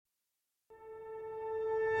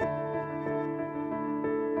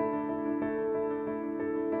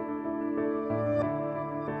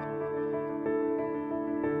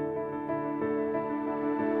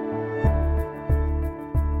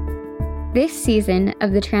This season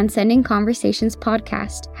of the Transcending Conversations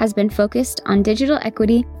podcast has been focused on digital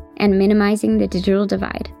equity and minimizing the digital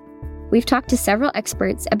divide. We've talked to several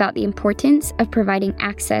experts about the importance of providing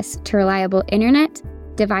access to reliable internet,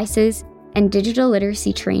 devices, and digital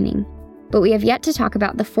literacy training. But we have yet to talk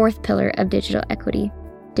about the fourth pillar of digital equity,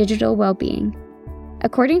 digital well-being.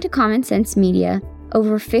 According to Common Sense Media,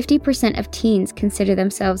 over 50% of teens consider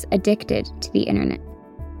themselves addicted to the internet.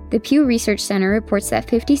 The Pew Research Center reports that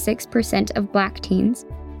 56% of Black teens,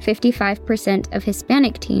 55% of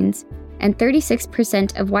Hispanic teens, and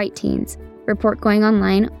 36% of white teens report going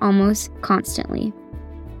online almost constantly.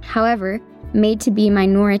 However, made-to-be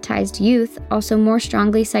minoritized youth also more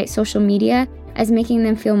strongly cite social media as making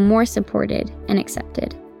them feel more supported and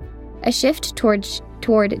accepted. A shift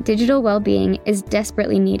toward digital well-being is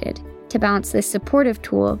desperately needed to balance this supportive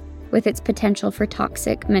tool with its potential for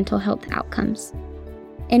toxic mental health outcomes.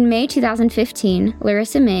 In May 2015,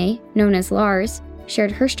 Larissa May, known as Lars,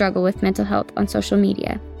 shared her struggle with mental health on social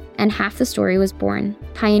media, and Half the Story was born,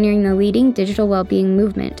 pioneering the leading digital well-being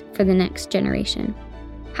movement for the next generation.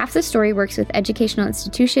 Half the Story works with educational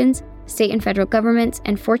institutions, state and federal governments,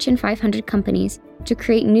 and Fortune 500 companies to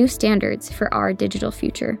create new standards for our digital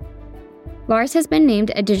future. Lars has been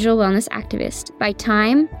named a digital wellness activist by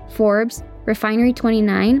Time, Forbes,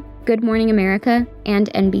 Refinery29, Good Morning America, and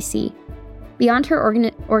NBC. Beyond her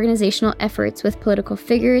organizational efforts with political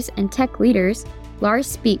figures and tech leaders, Lars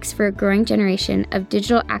speaks for a growing generation of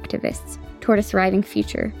digital activists toward a thriving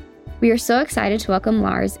future. We are so excited to welcome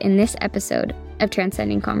Lars in this episode of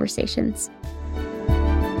Transcending Conversations.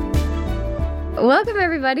 Welcome,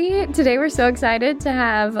 everybody. Today, we're so excited to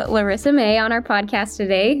have Larissa May on our podcast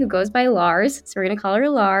today, who goes by Lars. So we're going to call her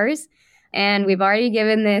Lars. And we've already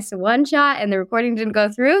given this one shot and the recording didn't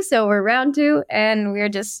go through. So we're round two and we're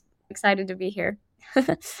just excited to be here.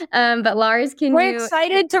 But Lars, We're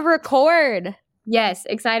excited to record. Yes,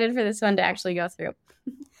 excited for this one to actually go through.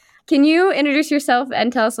 Can you introduce yourself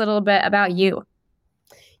and tell us a little bit about you?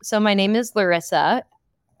 So my name is Larissa,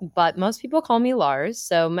 but most people call me Lars.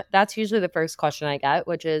 So that's usually the first question I get,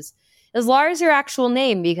 which is Lars your actual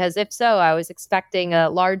name? Because if so, I was expecting a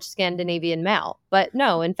large Scandinavian male. But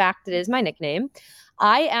no, in fact, it is my nickname.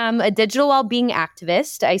 I am a digital well-being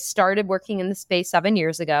activist. I started working in the space 7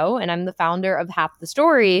 years ago, and I'm the founder of Half the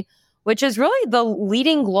Story, which is really the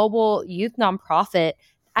leading global youth nonprofit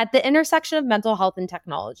at the intersection of mental health and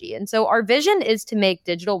technology. And so our vision is to make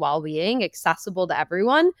digital well-being accessible to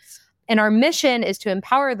everyone. And our mission is to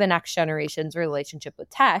empower the next generation's relationship with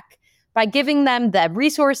tech by giving them the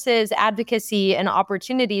resources, advocacy, and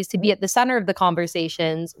opportunities to be at the center of the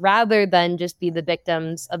conversations rather than just be the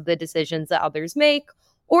victims of the decisions that others make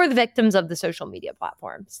or the victims of the social media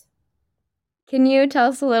platforms. Can you tell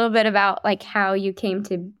us a little bit about how you came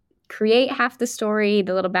to create Half the Story,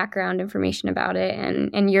 the little background information about it,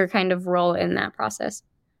 and your kind of role in that process?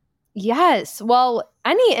 Yes. Well,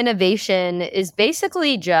 any innovation is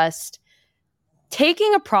basically just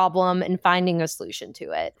taking a problem and finding a solution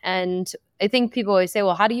to it. And I think people always say,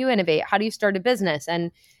 well, how do you innovate? How do you start a business?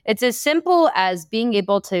 And it's as simple as being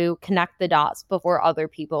able to connect the dots before other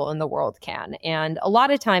people in the world can. And a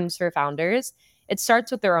lot of times for founders, it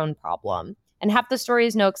starts with their own problem. And Half the Story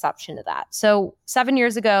is no exception to that. So 7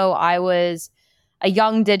 years ago, I was a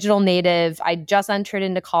young digital native. I just entered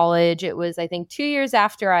into college. It was, I think, 2 years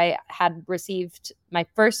after I had received my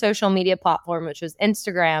first social media platform, which was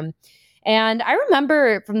Instagram. And I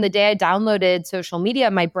remember from the day I downloaded social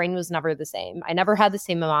media, my brain was never the same. I never had the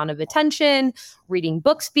same amount of attention. Reading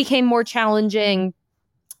books became more challenging.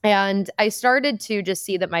 And I started to just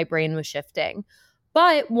see that my brain was shifting.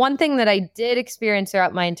 But one thing that I did experience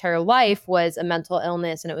throughout my entire life was a mental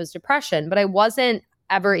illness, and it was depression. But I wasn't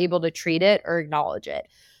ever able to treat it or acknowledge it.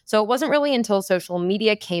 So it wasn't really until social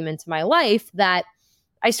media came into my life that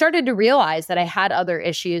I started to realize that I had other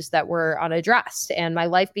issues that were unaddressed and my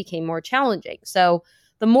life became more challenging. So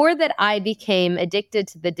the more that I became addicted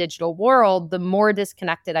to the digital world, the more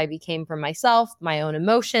disconnected I became from myself, my own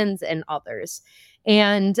emotions, and others.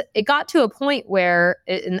 And it got to a point where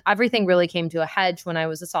everything really came to a head when I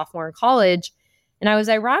was a sophomore in college. And I was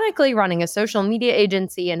ironically running a social media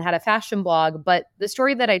agency and had a fashion blog. But the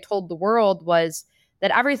story that I told the world was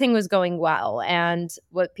that everything was going well. And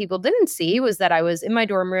what people didn't see was that I was in my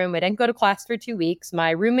dorm room. I didn't go to class for 2 weeks. My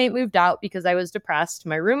roommate moved out because I was depressed.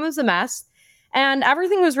 My room was a mess. And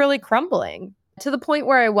everything was really crumbling to the point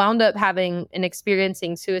where I wound up having and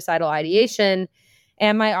experiencing suicidal ideation.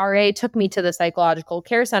 And my RA took me to the psychological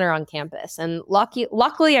care center on campus. And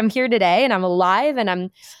luckily, I'm here today and I'm alive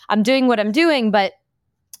and I'm doing what I'm doing. But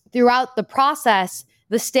throughout the process,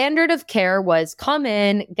 the standard of care was come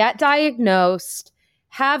in, get diagnosed,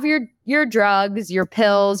 have your drugs, your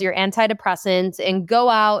pills, your antidepressants, and go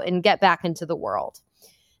out and get back into the world.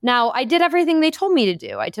 Now, I did everything they told me to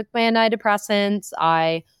do. I took my antidepressants.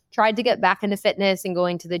 I tried to get back into fitness and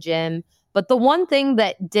going to the gym. But the one thing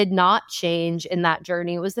that did not change in that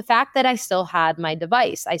journey was the fact that I still had my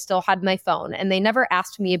device. I still had my phone, and they never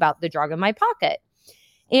asked me about the drug in my pocket.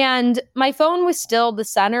 And my phone was still the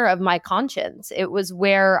center of my conscience. It was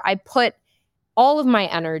where I put all of my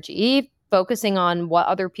energy, focusing on what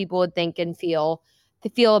other people would think and feel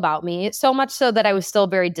about me, so much so that I was still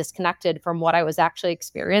very disconnected from what I was actually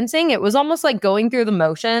experiencing. It was almost like going through the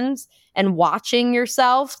motions and watching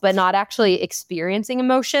yourself, but not actually experiencing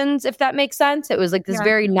emotions, if that makes sense. It was like this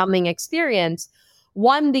very numbing experience.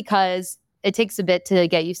 One, because it takes a bit to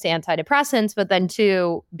get used to antidepressants, but then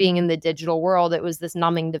two, being in the digital world, it was this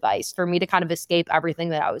numbing device for me to kind of escape everything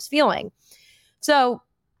that I was feeling. So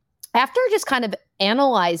after just kind of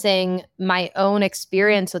analyzing my own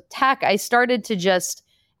experience with tech, I started to just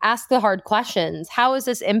ask the hard questions. How is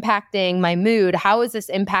this impacting my mood? How is this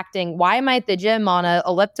impacting, why am I at the gym on a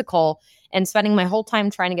elliptical and spending my whole time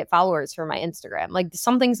trying to get followers for my Instagram? Like,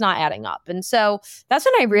 something's not adding up. And so that's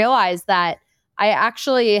when I realized that I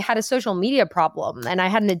actually had a social media problem and I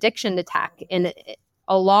had an addiction to tech, and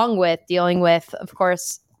along with dealing with, of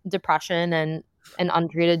course, depression and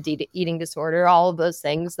untreated eating disorder, all of those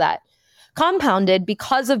things that compounded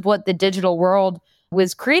because of what the digital world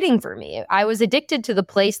was creating for me. I was addicted to the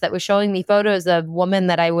place that was showing me photos of women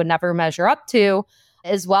that I would never measure up to,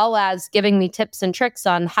 as well as giving me tips and tricks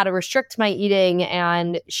on how to restrict my eating,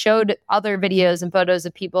 and showed other videos and photos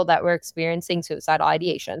of people that were experiencing suicidal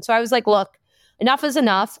ideation. So I was like, look, enough is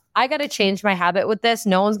enough. I got to change my habit with this.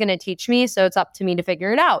 No one's going to teach me, so it's up to me to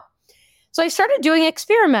figure it out. So I started doing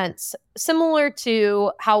experiments similar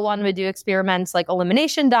to how one would do experiments like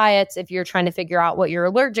elimination diets if you're trying to figure out what you're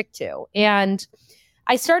allergic to. And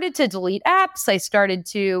I started to delete apps. I started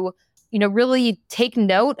to, really take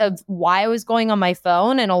note of why I was going on my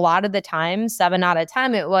phone. And a lot of the time, 7 out of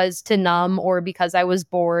 10, it was to numb or because I was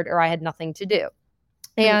bored or I had nothing to do.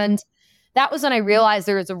 And that was when I realized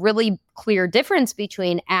there was a really clear difference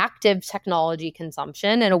between active technology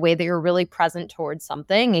consumption in a way that you're really present towards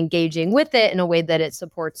something, engaging with it in a way that it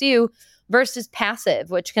supports you, versus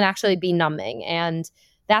passive, which can actually be numbing. And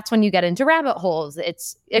that's when you get into rabbit holes.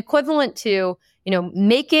 It's equivalent to,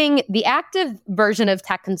 making the active version of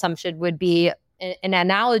tech consumption would be an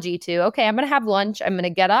analogy to, okay, I'm going to have lunch. I'm going to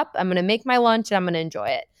get up. I'm going to make my lunch and I'm going to enjoy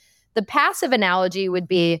it. The passive analogy would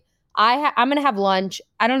be, I'm going to have lunch.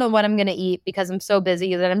 I don't know what I'm going to eat because I'm so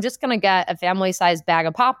busy that I'm just going to get a family-sized bag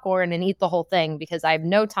of popcorn and eat the whole thing because I have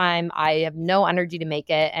no time. I have no energy to make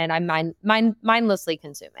it. And I'm mindlessly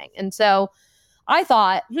consuming. And so I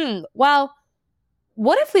thought, well,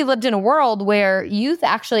 what if we lived in a world where youth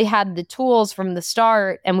actually had the tools from the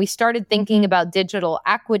start and we started thinking about digital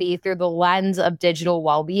equity through the lens of digital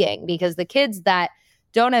well-being? Because the kids that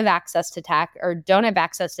don't have access to tech or don't have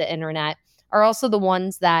access to internet are also the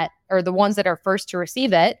ones that are first to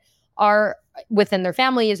receive it, are within their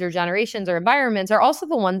families or generations or environments, are also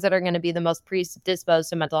the ones that are going to be the most predisposed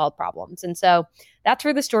to mental health problems. And so that's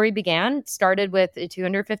where the story began. It started with a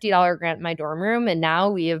 $250 grant in my dorm room, and now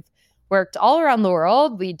we have worked all around the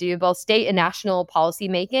world. We do both state and national policy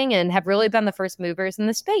making and have really been the first movers in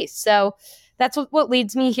the space. So that's what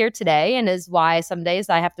leads me here today, and is why some days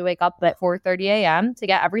I have to wake up at 4:30 a.m. to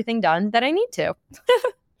get everything done that I need to.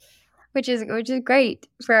 Which is great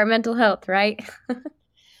for our mental health, right?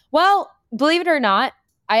 Well, believe it or not,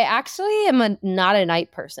 I actually am not a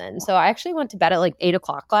night person. So I actually went to bed at like 8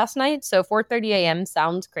 o'clock last night. So 4:30 a.m.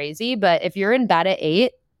 sounds crazy, but if you're in bed at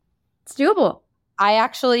 8, it's doable. I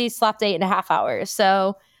actually slept 8.5 hours.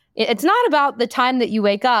 So it's not about the time that you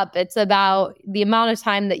wake up. It's about the amount of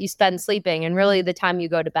time that you spend sleeping and really the time you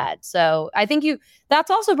go to bed. So I think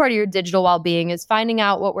that's also part of your digital well-being, is finding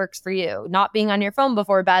out what works for you, not being on your phone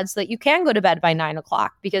before bed so that you can go to bed by 9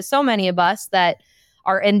 o'clock. Because so many of us that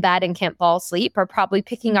are in bed and can't fall asleep are probably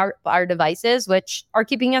picking our devices, which are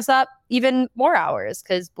keeping us up even more hours,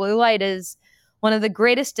 because blue light is one of the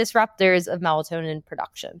greatest disruptors of melatonin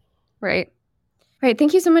production. Right. Right.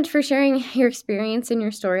 Thank you so much for sharing your experience and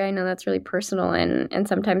your story. I know that's really personal, and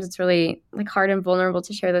sometimes it's really like hard and vulnerable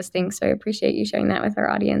to share those things. So I appreciate you sharing that with our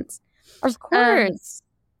audience. Of course.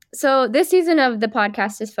 So this season of the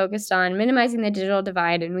podcast is focused on minimizing the digital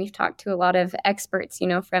divide, and we've talked to a lot of experts,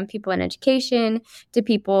 from people in education to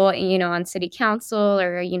people, on city council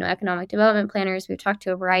or, economic development planners. We've talked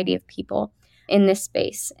to a variety of people in this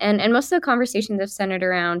space. And most of the conversations have centered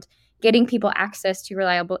around getting people access to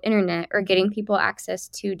reliable internet or getting people access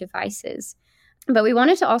to devices. But we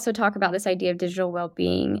wanted to also talk about this idea of digital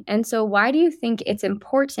well-being. And so why do you think it's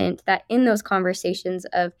important that in those conversations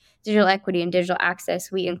of digital equity and digital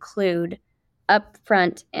access, we include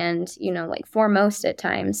upfront and, like foremost at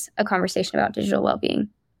times, a conversation about digital well-being?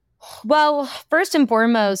 Well, first and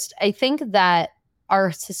foremost, I think that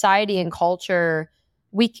our society and culture,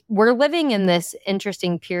 we're living in this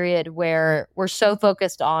interesting period where we're so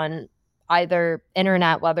focused on either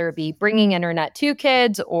internet, whether it be bringing internet to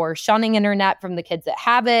kids or shunning internet from the kids that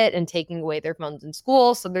have it and taking away their phones in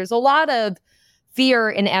school. So there's a lot of fear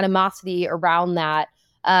and animosity around that.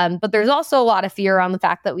 But there's also a lot of fear around the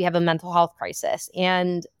fact that we have a mental health crisis.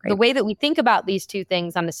 And the way that we think about these two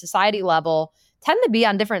things on a society level tend to be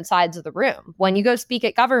on different sides of the room. When you go speak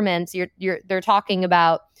at governments, they're talking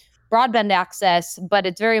about broadband access, but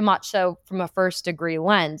it's very much so from a first degree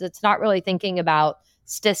lens. It's not really thinking about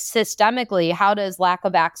systemically, how does lack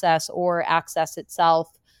of access or access itself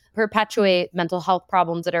perpetuate mental health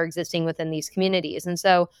problems that are existing within these communities. And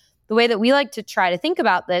so the way that we like to try to think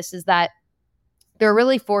about this is that there are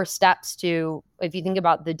really 4 steps to, if you think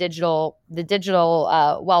about the digital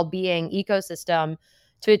well-being ecosystem,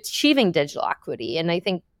 to achieving digital equity. And I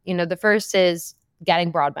think, the first is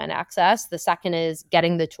getting broadband access. The second is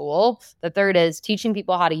getting the tool. The third is teaching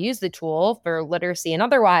people how to use the tool for literacy and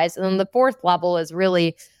otherwise. And then the fourth level is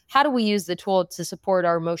really, how do we use the tool to support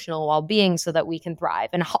our emotional well-being so that we can thrive?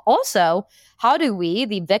 And also, how do we,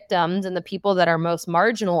 the victims and the people that are most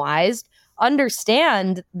marginalized,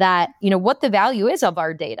 understand that, what the value is of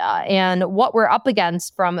our data and what we're up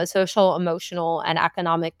against from a social, emotional, and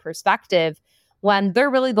economic perspective, when they're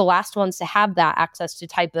really the last ones to have that access to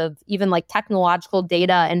type of even like technological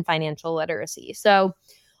data and financial literacy. So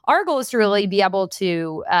our goal is to really be able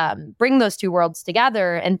to bring those two worlds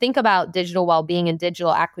together and think about digital well-being and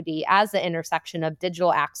digital equity as the intersection of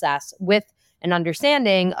digital access with an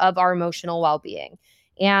understanding of our emotional well-being.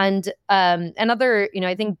 And another,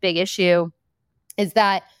 I think big issue is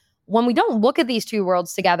that when we don't look at these two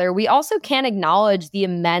worlds together, we also can't acknowledge the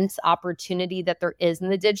immense opportunity that there is in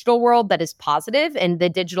the digital world that is positive and the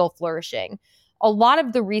digital flourishing. A lot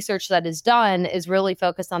of the research that is done is really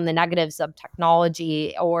focused on the negatives of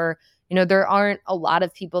technology, or, there aren't a lot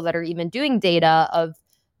of people that are even doing data of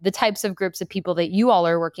the types of groups of people that you all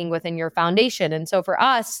are working with in your foundation. And so for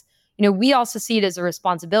us, we also see it as a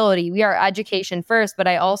responsibility. We are education first, but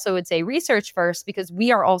I also would say research first, because we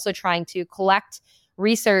are also trying to collect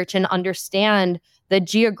research and understand the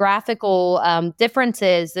geographical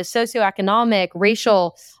differences, the socioeconomic,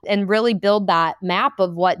 racial, and really build that map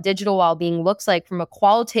of what digital well-being looks like from a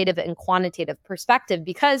qualitative and quantitative perspective,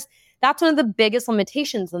 because that's one of the biggest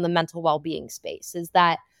limitations in the mental well-being space, is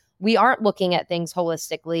that we aren't looking at things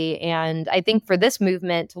holistically. And I think for this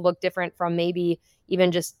movement to look different from maybe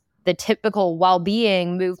even just the typical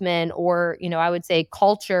well-being movement, or, I would say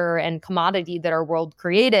culture and commodity that our world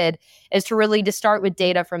created, is to really just start with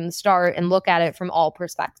data from the start and look at it from all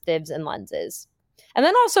perspectives and lenses. And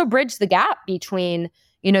then also bridge the gap between,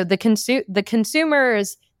 the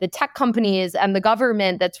consumers, the tech companies, and the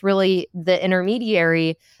government that's really the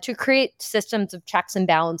intermediary, to create systems of checks and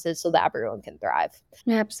balances so that everyone can thrive.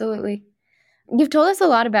 Absolutely. You've told us a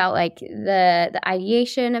lot about like the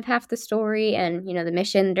ideation of half the story and, the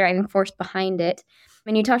mission, driving force behind it.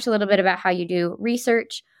 And you talked a little bit about how you do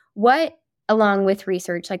research. What, along with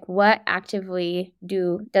research, like what actively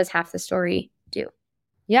does half the story do?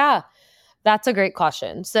 Yeah, that's a great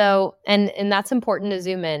question. So, and that's important to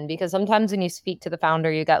zoom in, because sometimes when you speak to the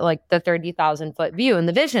founder, you got like the 30,000 foot view and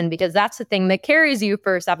the vision, because that's the thing that carries you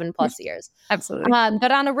for 7+ years. Absolutely.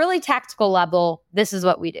 But on a really tactical level, this is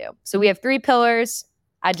what we do. So we have 3 pillars: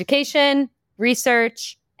 education,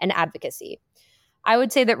 research, and advocacy. I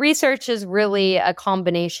would say that research is really a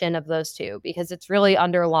combination of those two, because it's really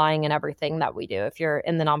underlying in everything that we do if you're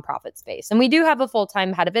in the nonprofit space. And we do have a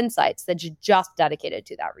full-time head of insights that's just dedicated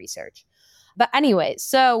to that research. But anyway,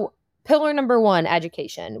 so pillar number 1,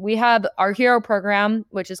 education. We have our hero program,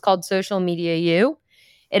 which is called Social Media U.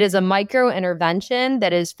 It is a micro intervention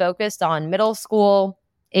that is focused on middle school,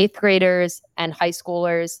 8th graders, and high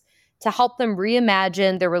schoolers to help them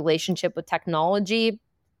reimagine their relationship with technology,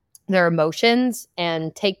 their emotions,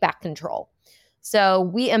 and take back control. So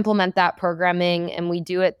we implement that programming, and we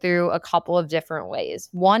do it through a couple of different ways.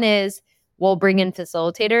 One is we'll bring in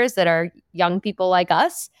facilitators that are young people like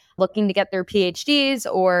us looking to get their PhDs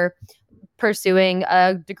or pursuing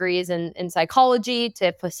degrees in psychology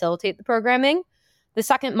to facilitate the programming. The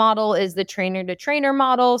second model is the trainer to trainer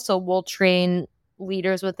model. So we'll train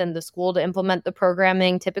leaders within the school to implement the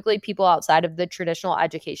programming, typically people outside of the traditional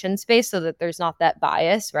education space, so that there's not that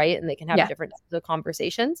bias, right? And they can have different types of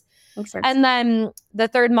conversations. Makes sense. And then the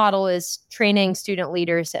third model is training student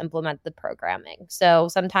leaders to implement the programming. So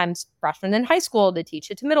sometimes freshmen in high school to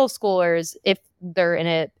teach it to middle schoolers if they're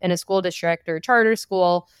in a school district or a charter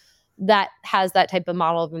school that has that type of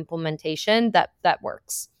model of implementation that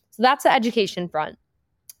works. So that's the education front.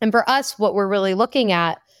 And for us, what we're really looking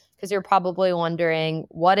at, because you're probably wondering,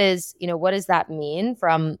 what does that mean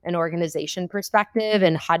from an organization perspective,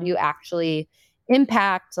 and how do you actually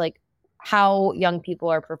impact like how young people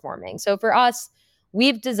are performing? So for us,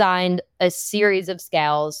 we've designed a series of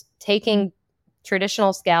scales, taking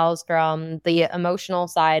traditional scales from the emotional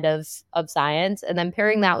side of science, and then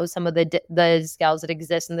pairing that with some of the scales that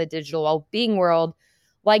exist in the digital well-being world,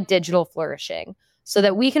 like digital flourishing, so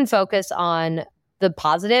that we can focus on the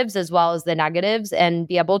positives as well as the negatives and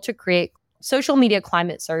be able to create social media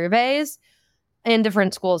climate surveys in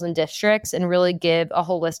different schools and districts and really give a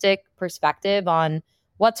holistic perspective on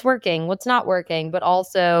what's working, what's not working, but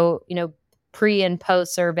also, pre and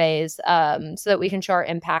post surveys so that we can show our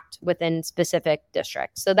impact within specific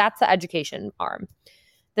districts. So that's the education arm.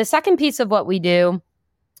 The second piece of what we do,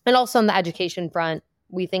 and also on the education front,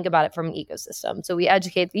 we think about it from an ecosystem. So we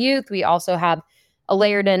educate the youth. We also have a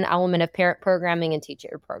layered in element of parent programming and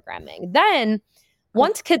teacher programming. Then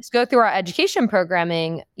once kids go through our education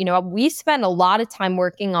programming, we spend a lot of time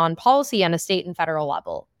working on policy on a state and federal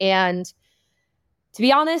level. And to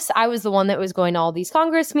be honest, I was the one that was going to all these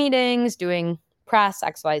Congress meetings, doing press,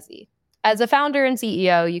 XYZ. As a founder and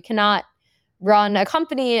CEO, you cannot run a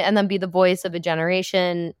company and then be the voice of a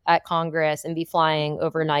generation at Congress and be flying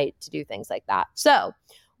overnight to do things like that. So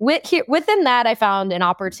within that, I found an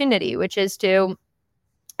opportunity, which is to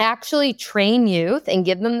actually train youth and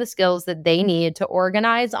give them the skills that they need to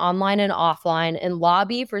organize online and offline and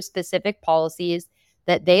lobby for specific policies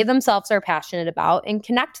that they themselves are passionate about and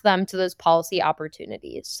connect them to those policy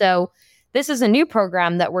opportunities. So this is a new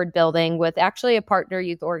program that we're building with actually a partner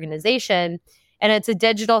youth organization, and it's a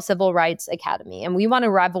digital civil rights academy. And we want to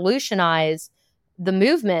revolutionize the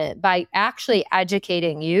movement by actually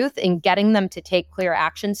educating youth and getting them to take clear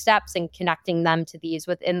action steps and connecting them to these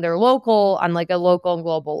within their local, on like a local and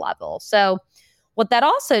global level. So what that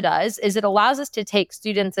also does is it allows us to take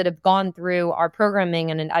students that have gone through our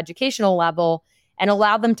programming on an educational level and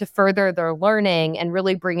allow them to further their learning and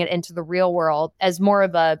really bring it into the real world as more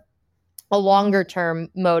of a longer term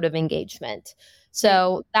mode of engagement.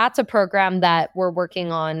 So that's a program that we're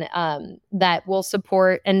working on that will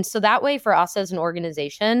support. And so that way for us as an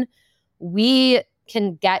organization, we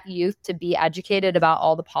can get youth to be educated about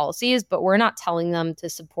all the policies, but we're not telling them to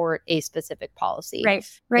support a specific policy. Right.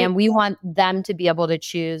 And we want them to be able to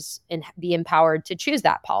choose and be empowered to choose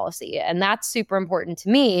that policy. And that's super important to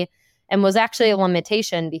me, and was actually a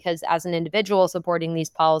limitation because as an individual supporting these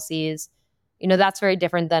policies, that's very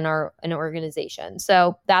different than an organization.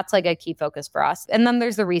 So that's like a key focus for us. And then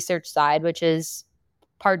there's the research side, which is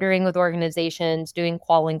partnering with organizations, doing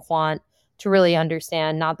qual and quant to really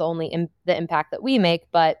understand not only the impact that we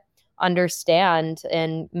make, but understand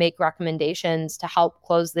and make recommendations to help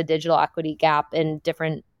close the digital equity gap in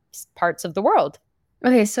different parts of the world.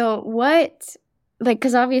 Okay, so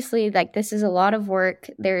because obviously this is a lot of work.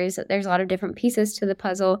 There's a lot of different pieces to the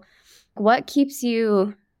puzzle. What keeps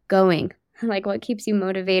you going? What keeps you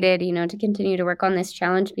motivated, to continue to work on this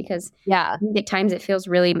challenge? Because at times it feels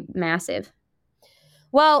really massive.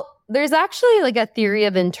 Well, there's actually a theory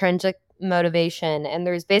of intrinsic motivation, and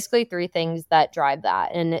there's basically three things that drive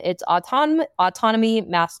that. And it's autonomy,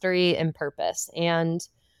 mastery, and purpose. And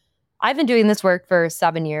I've been doing this work for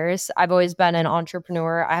 7 years. I've always been an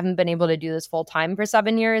entrepreneur. I haven't been able to do this full time for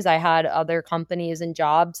 7 years. I had other companies and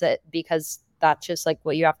jobs because that's just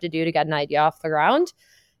what you have to do to get an idea off the ground.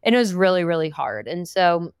 And it was really, really hard. And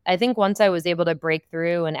so I think once I was able to break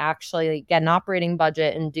through and actually get an operating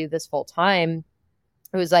budget and do this full time,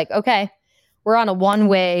 it was okay, we've got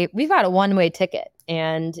a one-way ticket,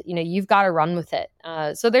 and you've got to run with it.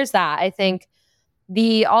 So there's that. I think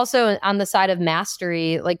also on the side of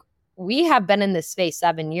mastery, we have been in this space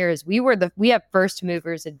 7 years. We have first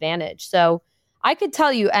movers advantage. So I could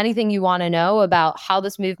tell you anything you want to know about how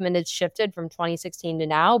this movement has shifted from 2016 to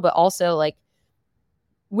now, but also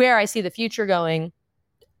where I see the future going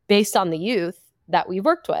based on the youth that we've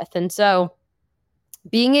worked with. And so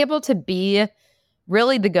being able to be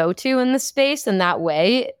really the go-to in this space in that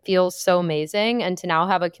way feels so amazing. And to now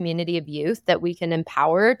have a community of youth that we can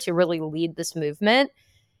empower to really lead this movement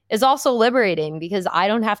is also liberating, because I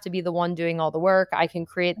don't have to be the one doing all the work. I can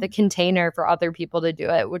create the container for other people to do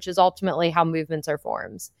it, which is ultimately how movements are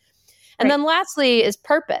formed. And Right. then lastly is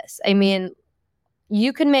purpose. I mean,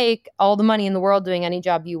 you can make all the money in the world doing any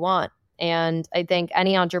job you want. And I think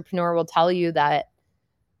any entrepreneur will tell you that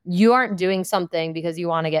you aren't doing something because you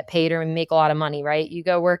want to get paid or make a lot of money, right? You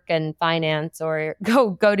go work in finance or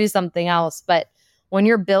go do something else. But when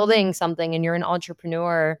you're building something and you're an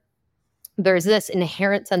entrepreneur, there's this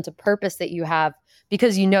inherent sense of purpose that you have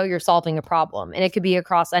because you know you're solving a problem, and it could be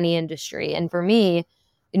across any industry. And for me,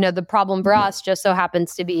 the problem for us just so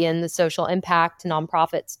happens to be in the social impact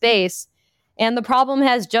nonprofit space. And the problem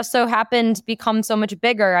has just so happened to become so much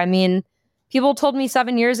bigger. I mean, people told me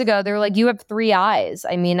 7 years ago, they were like, you have 3 eyes.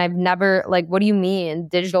 I mean, I've never, like, what do you mean?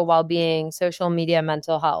 Digital well-being, social media,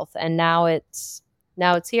 mental health. And now it's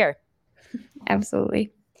here.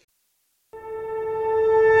 Absolutely.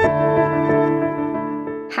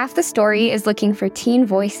 Half the Story is looking for teen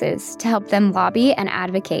voices to help them lobby and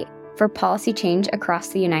advocate for policy change across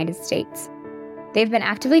the United States. They've been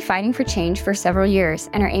actively fighting for change for several years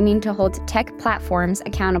and are aiming to hold tech platforms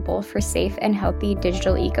accountable for safe and healthy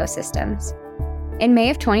digital ecosystems. In May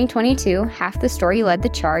of 2022, Half the Story led the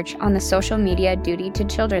charge on the Social Media Duty to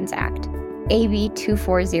Children's Act, AB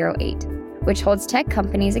 2408, which holds tech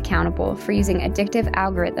companies accountable for using addictive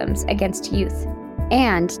algorithms against youth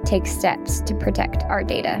and takes steps to protect our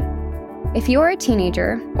data. If you are a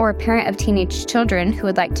teenager or a parent of teenage children who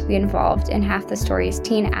would like to be involved in Half the Story's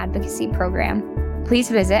teen advocacy program, please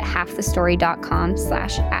visit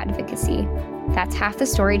halfthestory.com/advocacy. That's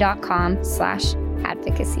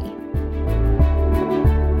halfthestory.com/advocacy.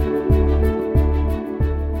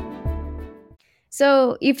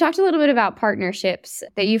 So you've talked a little bit about partnerships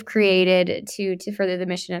that you've created to further the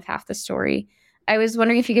mission of Half the Story. I was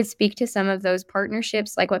wondering if you could speak to some of those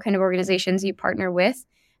partnerships, like what kind of organizations you partner with,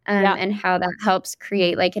 and how that helps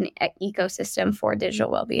create like an ecosystem for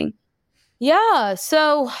digital well-being. Yeah.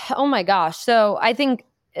 So, oh my gosh. So I think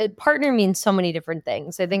partner means so many different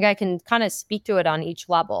things. I think I can kind of speak to it on each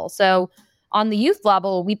level. So on the youth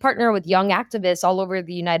level, we partner with young activists all over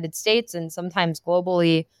the United States and sometimes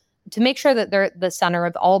globally to make sure that they're the center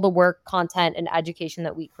of all the work, content, and education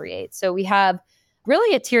that we create. So we have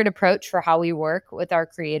really a tiered approach for how we work with our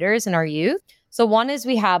creators and our youth. So one is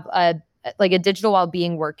we have a digital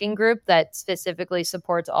well-being working group that specifically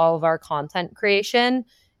supports all of our content creation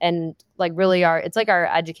and it's like our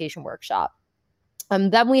education workshop.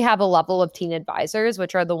 Then we have a level of teen advisors,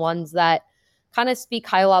 which are the ones that kind of speak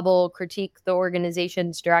high level, critique the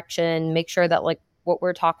organization's direction, make sure that like what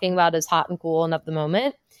we're talking about is hot and cool and of the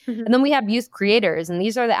moment. Mm-hmm. And then we have youth creators, and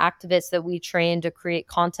these are the activists that we train to create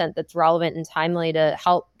content that's relevant and timely to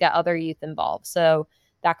help get other youth involved. So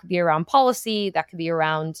that could be around policy, that could be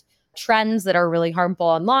around trends that are really harmful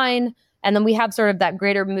online. And then we have sort of that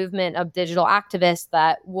greater movement of digital activists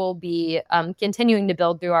that will be continuing to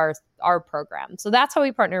build through our program. So that's how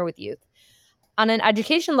we partner with youth. On an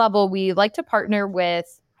education level, we like to partner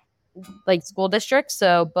with like school districts.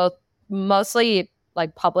 So both mostly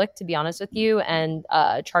like public, to be honest with you, and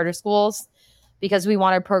charter schools, because we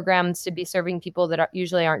want our programs to be serving people that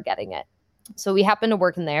usually aren't getting it. So we happen to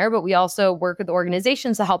work in there, but we also work with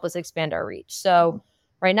organizations to help us expand our reach. So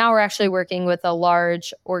right now we're actually working with a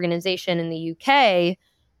large organization in the UK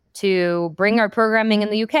to bring our programming in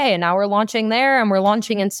the UK. And now we're launching there and we're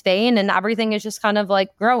launching in Spain, and everything is just kind of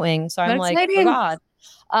like growing. So I'm like, oh God.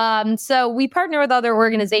 So we partner with other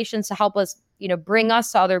organizations to help us, bring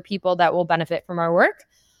us to other people that will benefit from our work.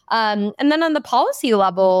 And then on the policy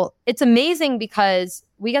level, it's amazing because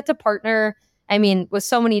we get to partner, with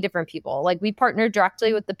so many different people. Like we partner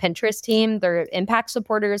directly with the Pinterest team. They're impact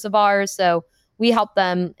supporters of ours. So we help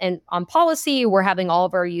them on policy. We're having all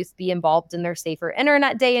of our youth be involved in their Safer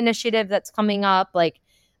Internet Day initiative that's coming up. Like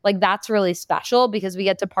that's really special because we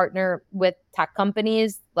get to partner with tech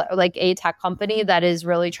companies, like a tech company that is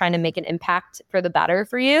really trying to make an impact for the better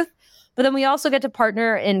for youth. But then we also get to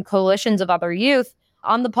partner in coalitions of other youth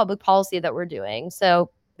on the public policy that we're doing. So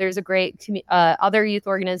there's a great other youth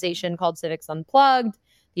organization called Civics Unplugged,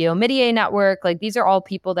 the Omidyar Network. Like these are all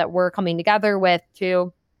people that we're coming together with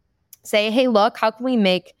to say, hey, look, how can we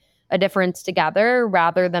make a difference together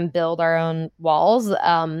rather than build our own walls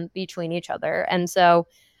between each other? And so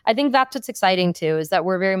I think that's what's exciting too, is that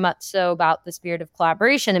we're very much so about the spirit of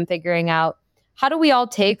collaboration and figuring out how do we all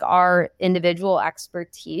take our individual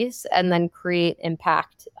expertise and then create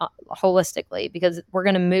impact holistically, because we're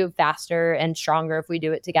going to move faster and stronger if we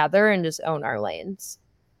do it together and just own our lanes.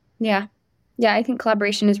 Yeah. Yeah, I think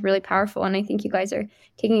collaboration is really powerful. And I think you guys are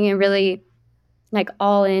taking a really like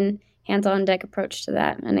all in, hands-on deck approach to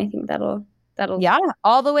that. And I think that'll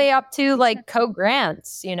all the way up to like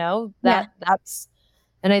co-grants, that's,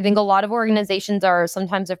 and I think a lot of organizations are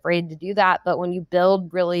sometimes afraid to do that. But when you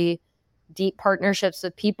build really deep partnerships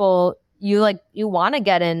with people, you want to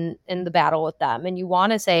get in the battle with them, and you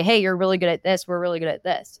want to say, hey, you're really good at this, we're really good at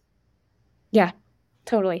this. Yeah,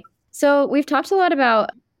 totally. So we've talked a lot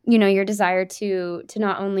about, your desire to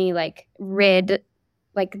not only like rid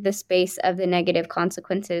like the space of the negative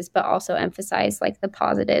consequences, but also emphasize like the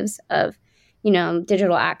positives of,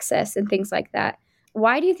 digital access and things like that.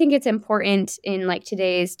 Why do you think it's important in like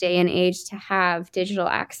today's day and age to have digital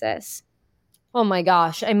access? Oh my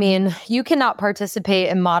gosh. I mean, you cannot participate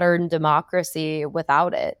in modern democracy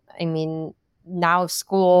without it. I mean, now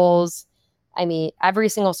schools, every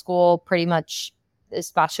single school pretty much,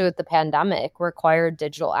 especially with the pandemic, required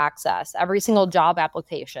digital access. Every single job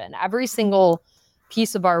application, every single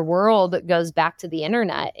piece of our world goes back to the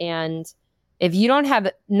internet. And if you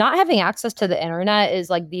not having access to the internet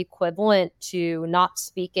is like the equivalent to not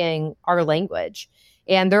speaking our language.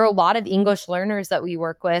 And there are a lot of English learners that we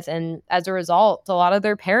work with. And as a result, a lot of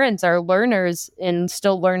their parents are learners and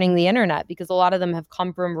still learning the internet, because a lot of them have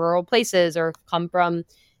come from rural places or come from,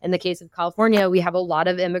 in the case of California, we have a lot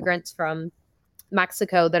of immigrants from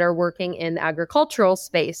Mexico that are working in the agricultural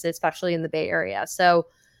space, especially in the Bay Area. So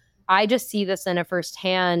I just see this in a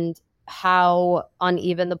firsthand how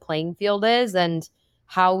uneven the playing field is, and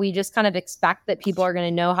how we just kind of expect that people are going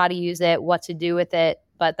to know how to use it, what to do with it.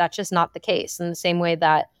 But that's just not the case. In the same way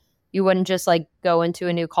that you wouldn't just like go into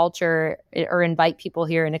a new culture or invite people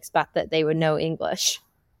here and expect that they would know English.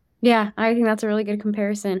 Yeah, I think that's a really good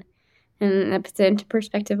comparison. And that puts it into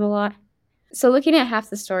perspective a lot. So looking at half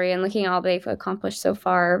the story and looking at all they've accomplished so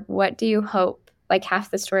far, what do you hope like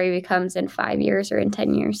half the story becomes in 5 years or in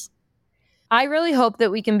 10 years? I really hope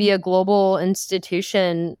that we can be a global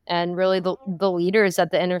institution and really the leaders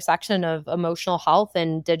at the intersection of emotional health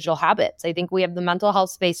and digital habits. I think we have the mental health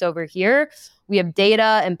space over here. We have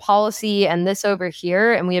data and policy and this over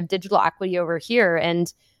here, and we have digital equity over here.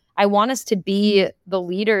 And I want us to be the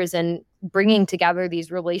leaders in bringing together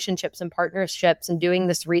these relationships and partnerships and doing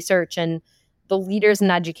this research, and the leaders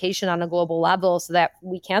in education on a global level, so that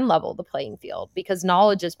we can level the playing field, because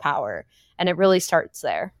knowledge is power, and it really starts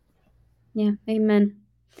there. Yeah, amen.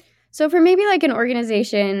 So for maybe like an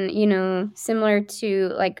organization, similar to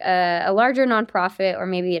like a larger nonprofit or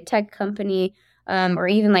maybe a tech company, or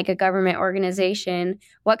even like a government organization,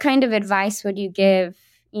 what kind of advice would you give,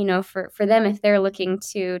 for them if they're looking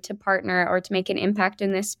to partner or to make an impact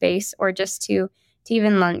in this space, or just to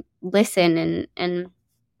even listen and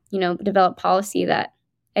develop policy that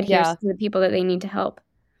adheres to the people that they need to help?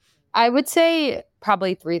 I would say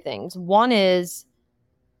probably 3 things. One is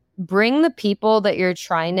bring the people that you're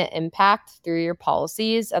trying to impact through your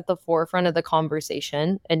policies at the forefront of the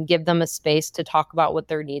conversation and give them a space to talk about what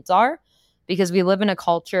their needs are. Because we live in a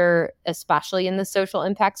culture, especially in the social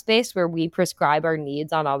impact space, where we prescribe our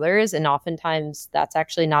needs on others. And oftentimes that's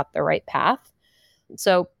actually not the right path.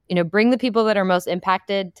 So, bring the people that are most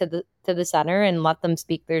impacted to the center and let them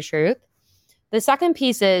speak their truth. The second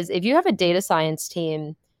piece is, if you have a data science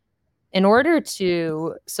team, in order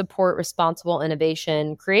to support responsible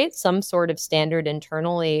innovation, create some sort of standard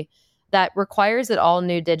internally that requires that all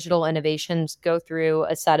new digital innovations go through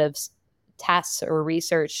a set of tests or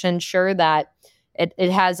research to ensure that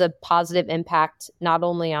it has a positive impact not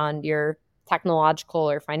only on your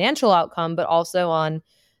technological or financial outcome, but also on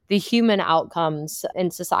the human outcomes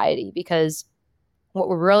in society. Because what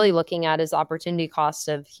we're really looking at is opportunity cost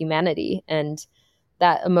of humanity, and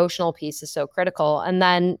that emotional piece is so critical. And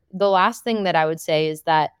then the last thing that I would say is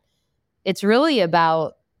that it's really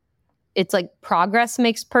about, it's like progress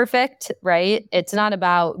makes perfect, right? It's not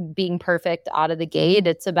about being perfect out of the gate.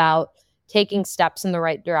 It's about taking steps in the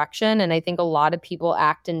right direction. And I think a lot of people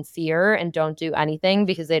act in fear and don't do anything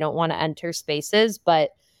because they don't want to enter spaces.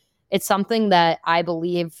 But it's something that I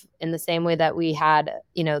believe, in the same way that we had,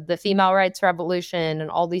 the female rights revolution and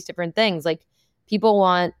all these different things, like people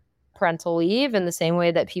want parental leave in the same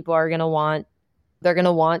way that people are going to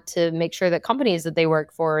want to make sure that companies that they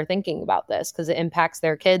work for are thinking about this, because it impacts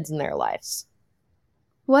their kids and their lives.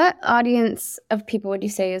 What audience of people would you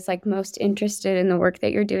say is like most interested in the work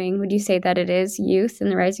that you're doing? Would you say that it is youth and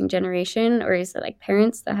the rising generation, or is it like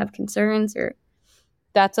parents that have concerns? Or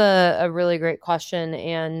that's a really great question.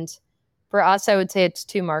 And for us, I would say it's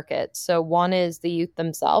 2 markets. So one is the youth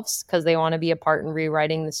themselves, because they want to be a part in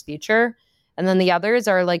rewriting this future. And then the others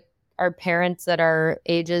are like our parents that are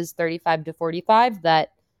ages 35 to 45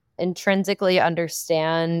 that intrinsically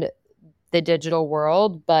understand the digital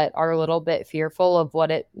world, but are a little bit fearful of what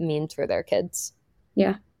it means for their kids.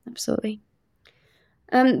 Yeah, absolutely.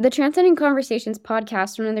 The Transcending Conversations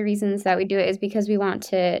podcast, one of the reasons that we do it is because we want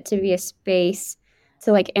to be a space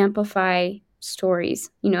to like amplify stories,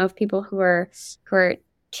 of people who are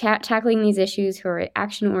tackling these issues, who are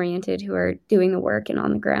action-oriented, who are doing the work and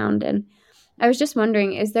on the ground. And I was just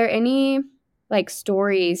wondering, is there any like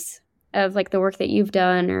stories of like the work that you've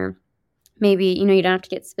done, or maybe, you don't have to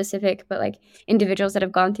get specific, but like individuals that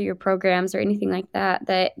have gone through your programs or anything like that,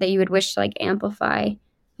 that you would wish to like amplify,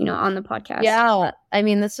 on the podcast? Yeah. I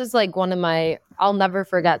mean, this is like one of I'll never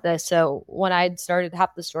forget this. So when I started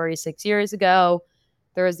Half the Story 6 years ago,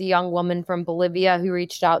 there was a young woman from Bolivia who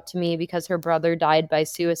reached out to me because her brother died by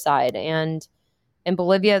suicide. And in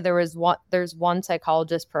Bolivia, there's one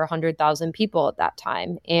psychologist per 100,000 people at that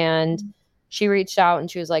time. And she reached out and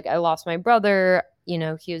she was like, I lost my brother.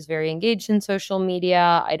 He was very engaged in social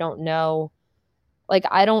media. I don't know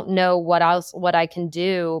what I can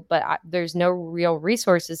do, but there's no real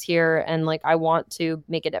resources here. And like, I want to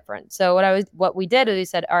make a difference. So what we did is we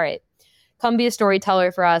said, all right, come be a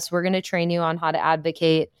storyteller for us. We're going to train you on how to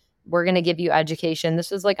advocate. We're going to give you education.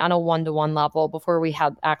 This was like on a 1-to-1 level before we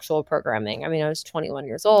had actual programming. I mean, I was 21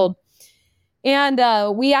 years old. And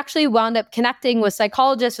we actually wound up connecting with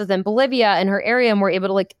psychologists within Bolivia in her area, and we're able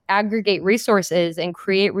to like aggregate resources and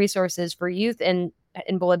create resources for youth in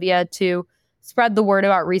Bolivia to spread the word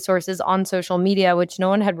about resources on social media, which no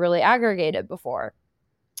one had really aggregated before.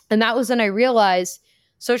 And that was when I realized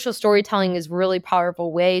social storytelling is a really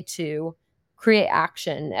powerful way to create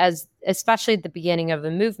action, especially at the beginning of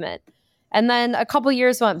the movement. And then a couple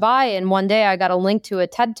years went by, and one day I got a link to a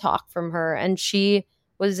TED Talk from her, and she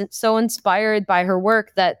was so inspired by her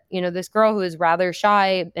work that, this girl who is rather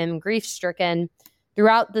shy and grief-stricken,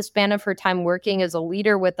 throughout the span of her time working as a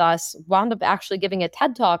leader with us, wound up actually giving a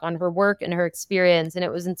TED Talk on her work and her experience. And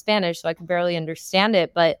it was in Spanish, so I could barely understand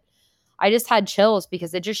it. But I just had chills,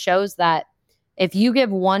 because it just shows that if you give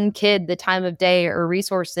one kid the time of day or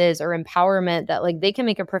resources or empowerment, that like they can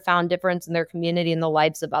make a profound difference in their community and the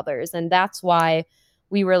lives of others. And that's why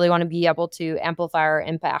we really want to be able to amplify our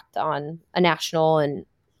impact on a national and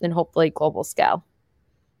hopefully global scale.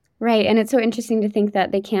 Right. And it's so interesting to think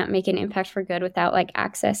that they can't make an impact for good without like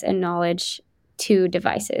access and knowledge to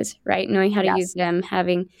devices, right? Knowing how to use them,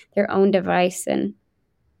 having their own device and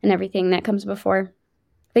everything that comes before.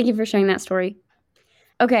 Thank you for sharing that story.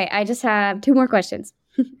 Okay, I just have 2 more questions.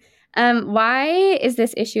 Why is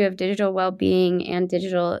this issue of digital well-being and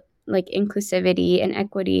digital like inclusivity and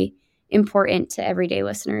equity important to everyday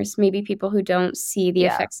listeners? Maybe people who don't see the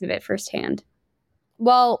effects of it firsthand.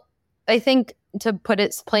 Well, I think, to put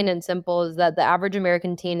it plain and simple, is that the average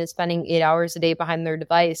American teen is spending 8 hours a day behind their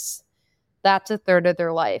device. That's a third of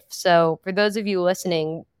their life. So for those of you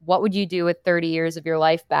listening, what would you do with 30 years of your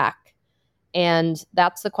life back? And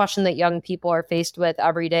that's the question that young people are faced with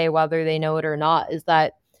every day, whether they know it or not, is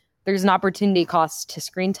that there's an opportunity cost to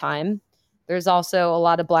screen time. There's also a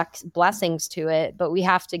lot of blessings to it, but we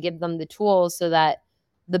have to give them the tools so that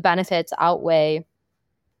the benefits outweigh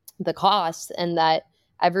the costs, and that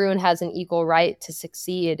everyone has an equal right to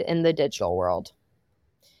succeed in the digital world.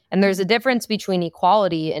 And there's a difference between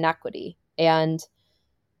equality and equity. And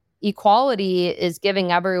equality is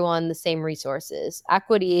giving everyone the same resources.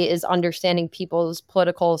 Equity is understanding people's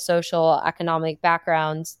political, social, economic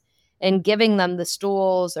backgrounds and giving them the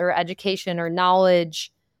tools or education or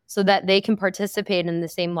knowledge so that they can participate in the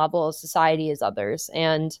same level of society as others.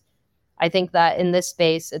 And I think that in this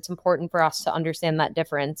space, it's important for us to understand that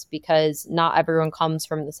difference, because not everyone comes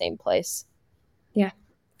from the same place. Yeah,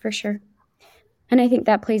 for sure. And I think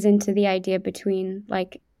that plays into the idea between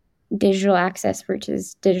like digital access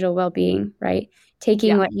versus digital well-being, right?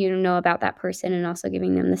 Taking what you know about that person and also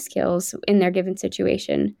giving them the skills in their given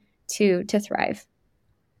situation to thrive.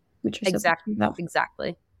 Which is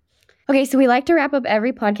exactly. Okay, so we like to wrap up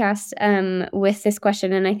every podcast with this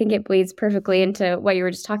question, and I think it bleeds perfectly into what you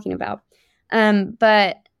were just talking about.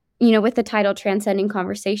 But, with the title Transcending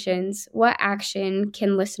Conversations, what action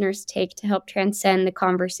can listeners take to help transcend the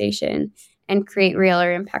conversation and create real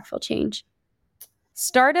or impactful change?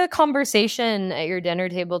 Start a conversation at your dinner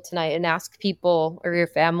table tonight and ask people or your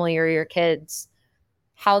family or your kids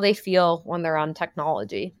how they feel when they're on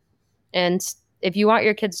technology. And if you want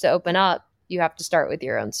your kids to open up, you have to start with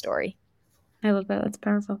your own story. I love that. That's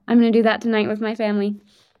powerful. I'm going to do that tonight with my family.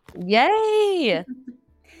 Yay!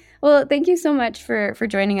 Well, thank you so much for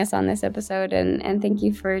joining us on this episode, and thank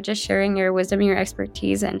you for just sharing your wisdom and your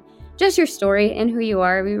expertise and just your story and who you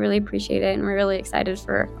are. We really appreciate it, and we're really excited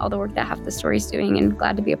for all the work that Half the Story is doing, and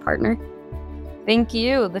glad to be a partner. Thank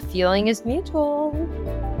you. The feeling is mutual.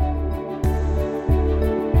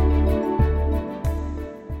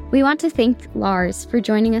 We want to thank Lars for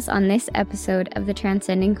joining us on this episode of the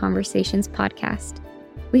Transcending Conversations podcast.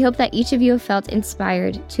 We hope that each of you have felt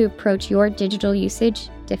inspired to approach your digital usage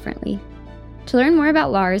differently. To learn more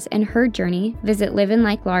about Lars and her journey, visit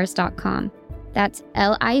livinglikelars.com. That's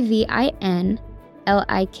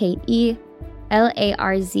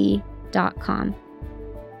LIVINLIKELARZ.com.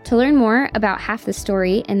 To learn more about Half the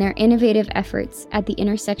Story and their innovative efforts at the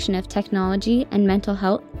intersection of technology and mental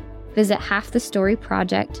health, visit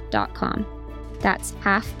halfthestoryproject.com. That's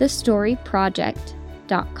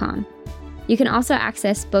halfthestoryproject.com. You can also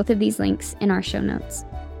access both of these links in our show notes.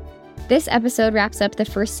 This episode wraps up the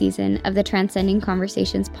first season of the Transcending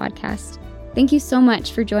Conversations podcast. Thank you so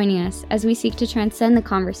much for joining us as we seek to transcend the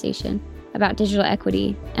conversation about digital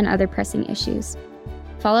equity and other pressing issues.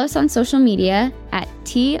 Follow us on social media at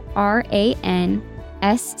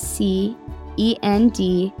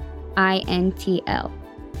TRANSCENDINTL.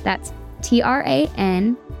 That's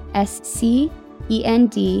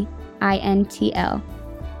TRANSCENDINTL.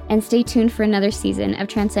 And stay tuned for another season of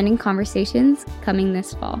Transcending Conversations coming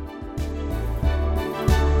this fall.